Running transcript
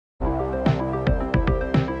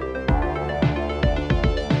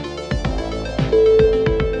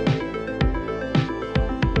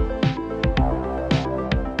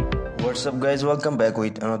What's up guys, welcome back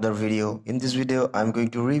with another video. In this video I'm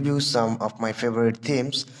going to review some of my favorite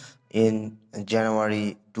themes in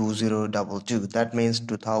January 2022, that means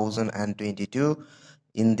 2022.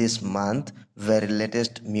 In this month, very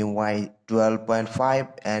latest MIUI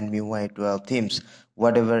 12.5 and MIUI 12 themes.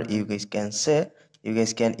 Whatever you guys can say, you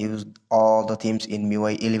guys can use all the themes in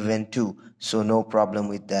MIUI 11 too, so no problem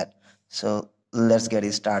with that. So let's get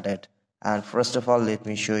it started. And first of all, let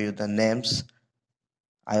me show you the names.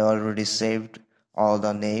 I already saved all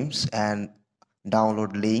the names and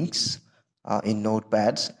download links in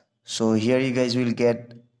notepads. So here you guys will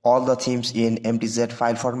get all the themes in MTZ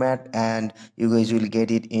file format, and you guys will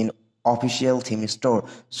get it in official theme store.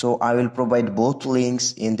 So I will provide both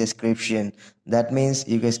links in description. That means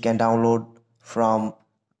you guys can download from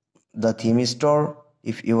the theme store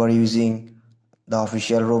if you are using the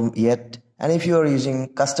official ROM yet, and if you are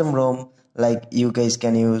using custom ROM, like you guys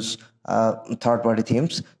can use third-party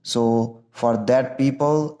themes. So for that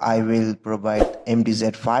people I will provide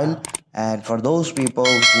MTZ file, and for those people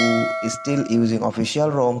who is still using official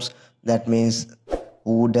ROMs, that means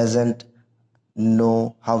who doesn't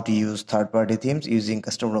know how to use third-party themes using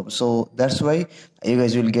custom ROM, so that's why you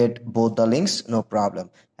guys will get both the links, no problem.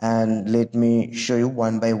 And let me show you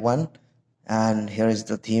one by one. And here is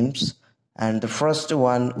the themes, and the first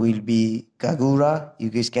one will be Kagura. You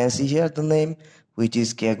guys can see here the name, which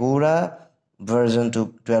is Kagura version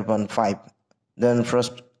 12.5. Then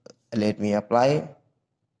first let me apply,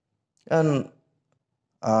 and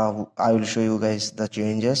I will show you guys the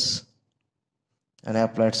changes. And I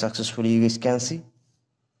applied successfully. You guys can see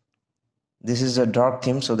this is a dark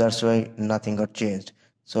theme, so that's why nothing got changed.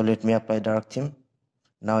 So let me apply dark theme.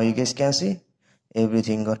 Now you guys can see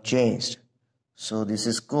everything got changed. So this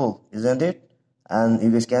is cool, isn't it? And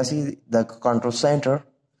you guys can see the control center.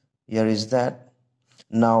 Here is that.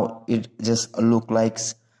 Now it just look like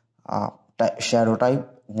shadow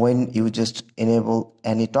type. When you just enable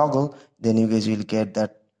any toggle, then you guys will get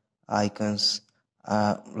that icons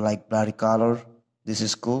like blurry color. This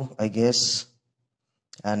is cool, I guess.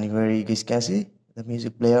 And here you guys can see the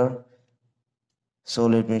music player. So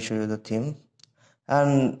let me show you the theme.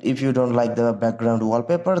 And if you don't like the background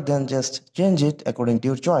wallpaper, then just change it according to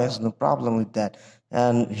your choice, no problem with that.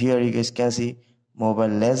 And here you guys can see Mobile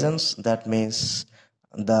Legends. That means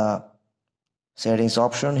the settings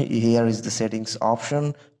option. Here is the settings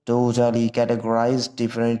option, totally categorized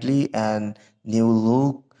differently and new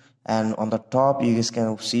look. And on the top you guys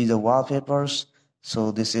can see the wallpapers,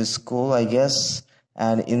 so this is cool, I guess.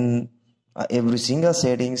 And in every single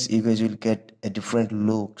settings you guys will get a different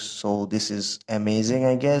look, so this is amazing,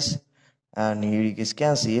 I guess. And here you guys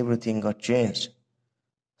can see everything got changed,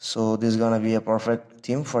 so this is gonna be a perfect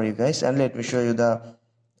theme for you guys. And let me show you the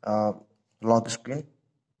lock screen.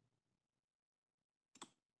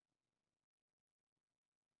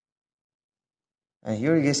 And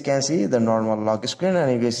here you guys can see the normal lock screen,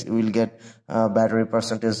 and you guys will get battery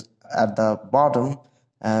percentage at the bottom,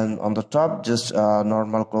 and on the top just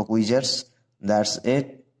normal clock widgets. That's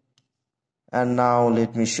it. And now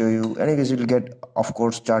let me show you, and you guys will get of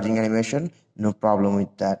course charging animation, no problem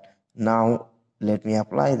with that. Now let me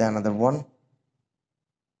apply the another one.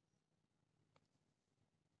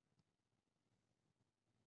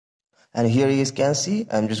 And here you guys can see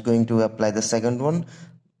I'm just going to apply the second one.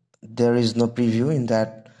 There is no preview in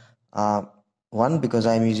that one because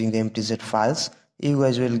I'm using the MTZ files. You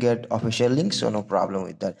guys will get official links, so no problem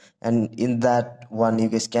with that. And in that one you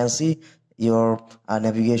guys can see your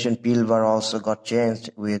navigation peel bar also got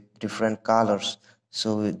changed with different colors,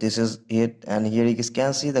 so this is it. And here you guys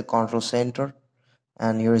can see the control center,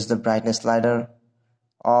 and here is the brightness slider.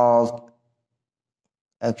 All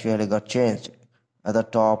actually got changed at the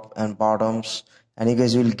top and bottoms, and you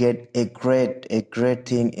guys will get a great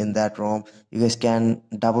thing in that ROM. You guys can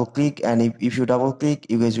double click, and if you double click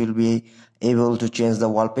you guys will be able to change the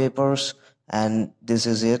wallpapers, and this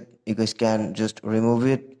is it. You guys can just remove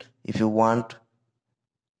it if you want,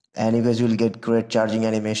 and you guys will get great charging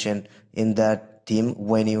animation in that theme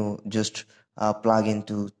when you just plug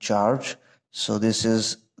into charge. So this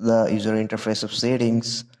is the user interface of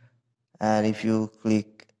settings, and if you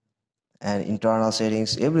click and internal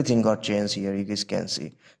settings, everything got changed here, you guys can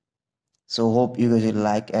see. So hope you guys will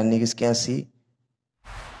like. And you guys can see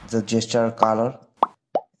the gesture color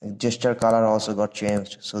also got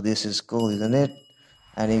changed, so this is cool, isn't it?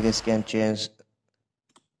 And you guys can change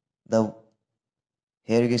the,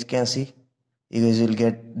 here you guys can see you guys will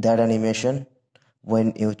get that animation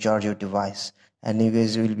when you charge your device, and you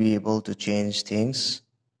guys will be able to change things.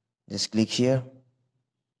 Just click here.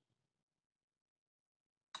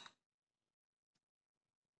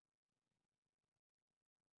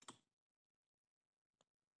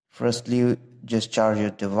 Firstly, just charge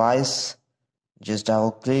your device, just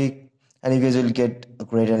double click, and you guys will get a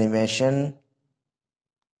great animation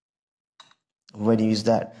when you use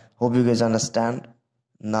that. Hope you guys understand.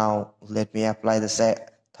 Now let me apply the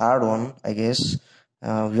third one, I guess.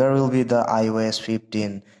 Here will be the iOS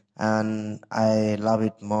 15, and I love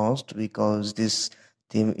it most because this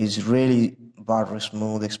theme is really buttery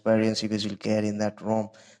smooth experience you guys will get in that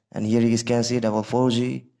ROM. And here you guys can see double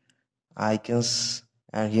 4G icons,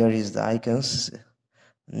 and here is the icons.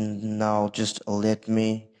 Now just let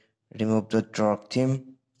me remove the dark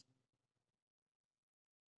theme.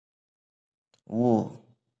 Whoa.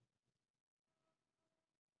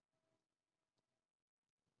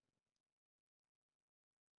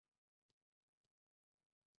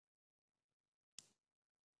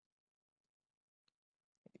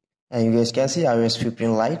 And you guys can see iOS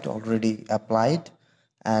 15 Lite already applied,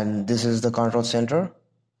 and this is the control center.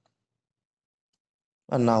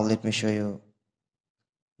 And now let me show you,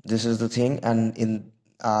 this is the thing. And in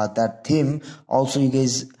that theme also you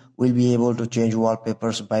guys will be able to change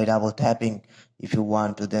wallpapers by double tapping if you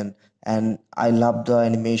want to then. And I love the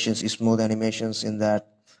animations, smooth animations in that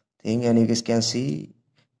thing. And you guys can see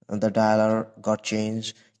the dialer got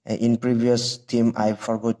changed. In previous theme I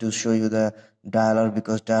forgot to show you the dialer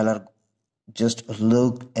because dialer just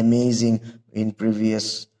looked amazing in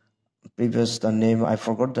previous the name I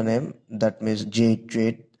forgot the name, that means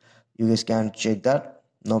Jade. You guys can check that,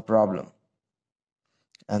 no problem.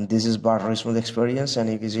 And this is buttery smooth experience,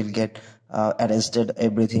 and you guys will get adjusted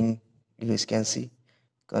everything. You guys can see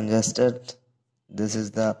congested. This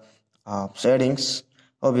is the settings.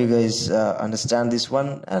 Hope you guys understand this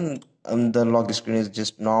one. And the lock screen is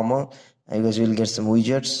just normal. You guys will get some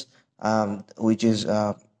widgets, which is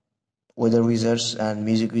weather wizards and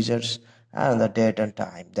music wizards and the date and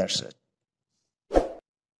time. That's it.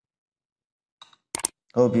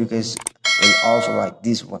 Hope you guys will also like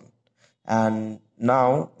this one. And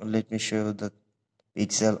now let me show you the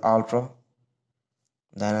Pixel Ultra,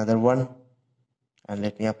 the another one, and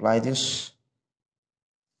let me apply this.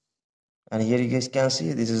 And here you guys can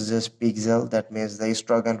see this is just Pixel, that means the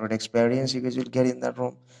stock Android experience you guys will get in that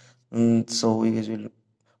room. So you guys will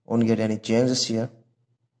won't get any changes here.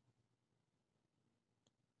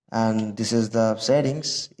 And this is the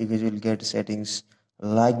settings. You guys will get settings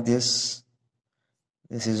like this.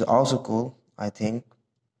 This is also cool, I think.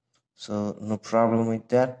 So no problem with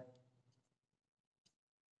that.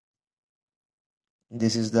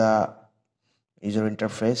 This is the user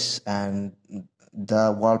interface, and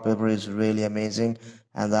the wallpaper is really amazing,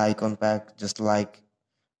 and the icon pack just like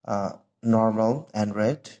normal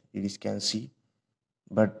Android you guys can see,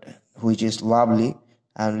 but which is lovely.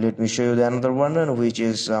 And let me show you the another one, and which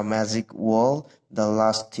is Magic Wall, the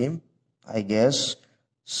last theme, I guess.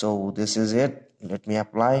 So this is it. Let me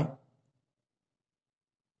apply.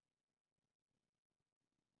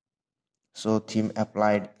 So theme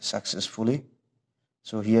applied successfully.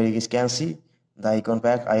 So here you guys can see the icon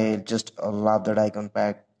pack. I just love that icon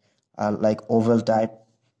pack, like oval type.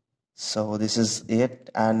 So this is it,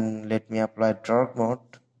 and let me apply dark mode,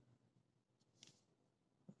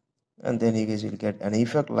 and then you guys will get an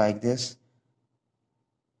effect like this.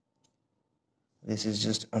 This is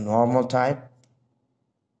just a normal type.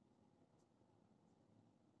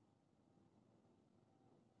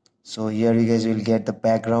 So here you guys will get the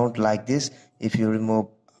background like this. If you remove,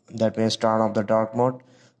 that means turn off the dark mode.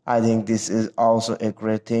 I think this is also a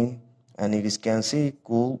great thing, and you guys can see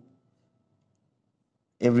cool.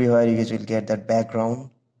 Everywhere you guys will get that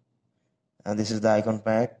background, and this is the icon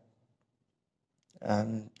pack.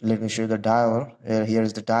 And let me show you the dialer. Here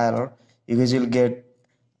is the dialer. You guys will get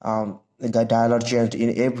the dialer changed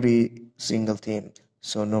in every single theme,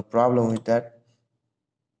 so no problem with that.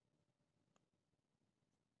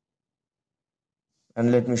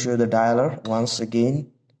 And let me show you the dialer once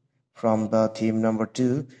again from the theme number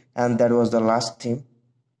 2, and that was the last theme.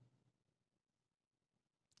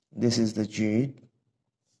 This is the Jade.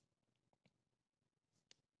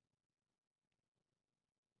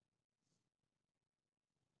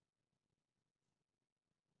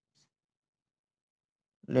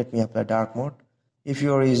 Let me apply dark mode. If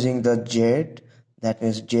you are using the Jade, that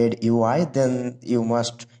means Jade UI, then you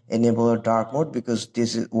must enable a dark mode because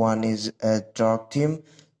one is a dark theme,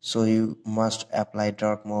 so you must apply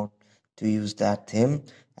dark mode to use that theme.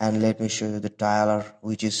 And let me show you the dialer,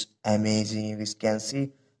 which is amazing. You guys can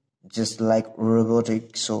see just like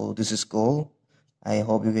robotic, so this is cool. I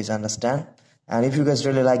hope you guys understand. And if you guys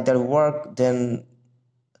really like that work, then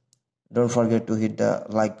don't forget to hit the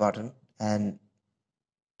like button, and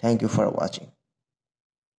thank you for watching.